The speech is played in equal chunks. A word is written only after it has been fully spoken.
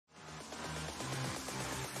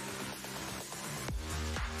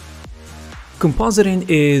Compositing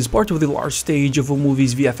is part of the large stage of a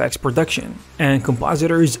movie's VFX production, and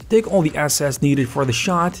compositors take all the assets needed for the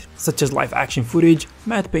shot, such as live action footage,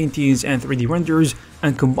 matte paintings, and 3D renders,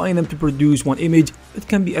 and combine them to produce one image that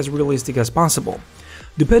can be as realistic as possible.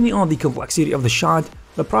 Depending on the complexity of the shot,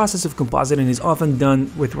 the process of compositing is often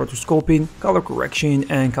done with rotoscoping, color correction,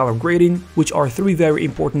 and color grading, which are three very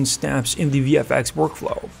important steps in the VFX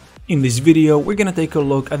workflow. In this video, we're gonna take a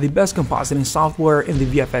look at the best compositing software in the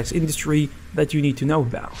VFX industry that you need to know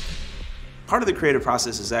about. Part of the creative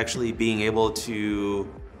process is actually being able to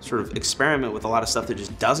sort of experiment with a lot of stuff that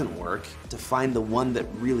just doesn't work to find the one that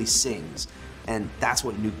really sings, and that's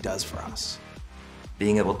what Nuke does for us.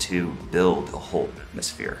 Being able to build a whole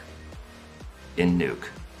atmosphere in Nuke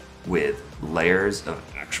with layers of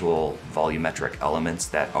actual volumetric elements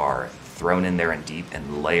that are thrown in there and deep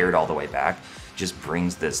and layered all the way back just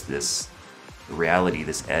brings this reality,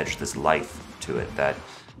 this edge, this life to it that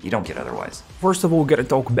you don't get otherwise. First of all, we're gonna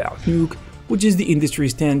talk about Nuke, which is the industry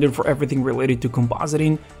standard for everything related to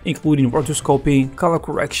compositing, including rotoscoping, color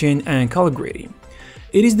correction, and color grading.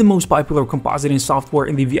 It is the most popular compositing software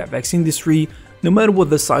in the VFX industry, no matter what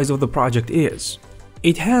the size of the project is.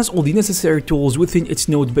 It has all the necessary tools within its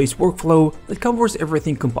node-based workflow that covers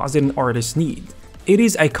everything compositing artists need. It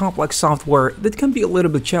is a complex software that can be a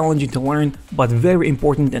little bit challenging to learn, but very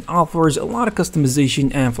important and offers a lot of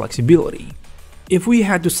customization and flexibility. If we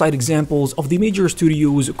had to cite examples of the major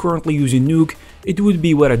studios currently using Nuke, it would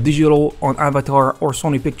be Weta Digital on Avatar or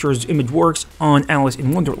Sony Pictures ImageWorks on Alice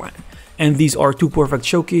in Wonderland, and these are two perfect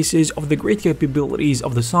showcases of the great capabilities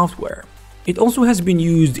of the software. It also has been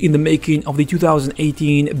used in the making of the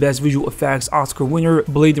 2018 Best Visual Effects Oscar winner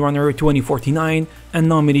Blade Runner 2049 and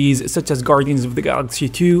nominees such as Guardians of the Galaxy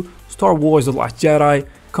 2, Star Wars The Last Jedi,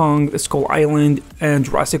 Kong Skull Island, and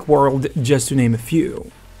Jurassic World, just to name a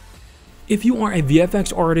few. If you are a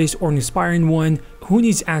VFX artist or an aspiring one who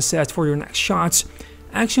needs assets for your next shots,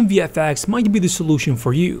 Action VFX might be the solution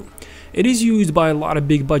for you. It is used by a lot of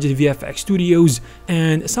big budget VFX studios,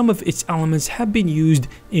 and some of its elements have been used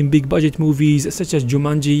in big budget movies such as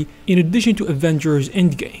Jumanji, in addition to Avengers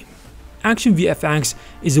Endgame. Action VFX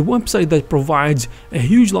is a website that provides a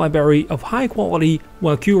huge library of high quality,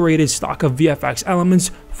 well curated stock of VFX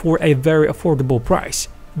elements for a very affordable price.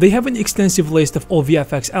 They have an extensive list of all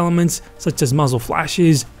VFX elements such as muzzle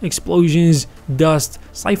flashes, explosions, dust,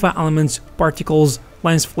 sci-fi elements, particles,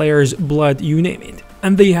 lens flares, blood, you name it.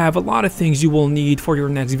 And they have a lot of things you will need for your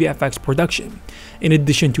next VFX production. In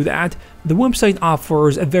addition to that, the website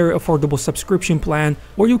offers a very affordable subscription plan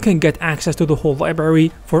where you can get access to the whole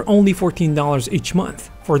library for only $14 each month.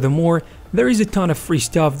 Furthermore, there is a ton of free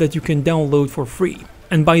stuff that you can download for free.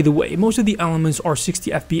 And by the way, most of the elements are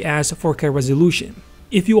 60 FPS 4K resolution.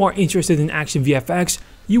 If you are interested in Action VFX,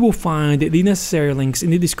 you will find the necessary links in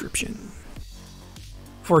the description.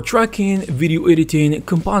 For tracking, video editing,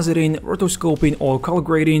 compositing, rotoscoping, or color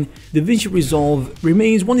grading, Davinci Resolve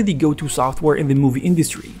remains one of the go-to software in the movie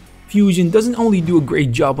industry. Fusion doesn't only do a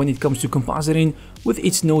great job when it comes to compositing with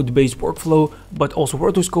its node-based workflow, but also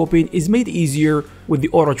rotoscoping is made easier with the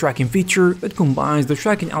auto-tracking feature that combines the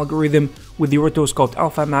tracking algorithm with the rotoscoped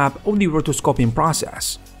alpha map of the rotoscoping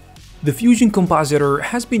process. The Fusion Compositor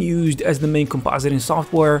has been used as the main compositing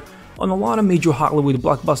software on a lot of major Hollywood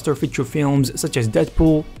blockbuster feature films such as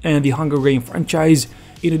Deadpool and the Hunger Games franchise,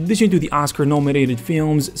 in addition to the Oscar-nominated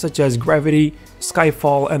films such as Gravity,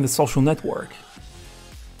 Skyfall, and The Social Network.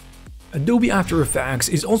 Adobe After Effects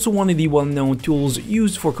is also one of the well-known tools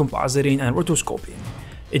used for compositing and rotoscoping.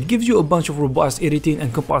 It gives you a bunch of robust editing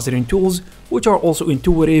and compositing tools, which are also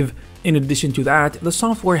intuitive. In addition to that, the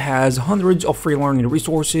software has hundreds of free learning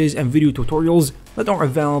resources and video tutorials that are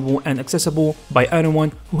available and accessible by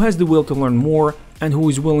anyone who has the will to learn more and who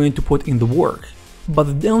is willing to put in the work. But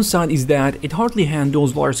the downside is that it hardly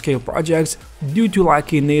handles large-scale projects due to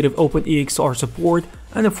lacking native OpenEXR support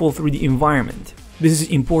and a full 3D environment. This is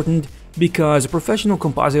important because professional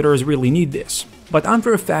compositors really need this. But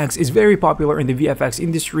After Effects is very popular in the VFX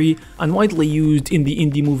industry and widely used in the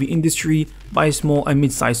indie movie industry by small and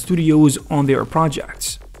mid-sized studios on their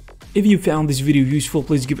projects. If you found this video useful,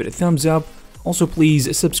 please give it a thumbs up. Also,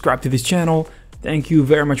 please subscribe to this channel. Thank you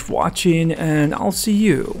very much for watching, and I'll see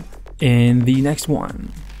you in the next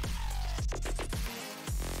one.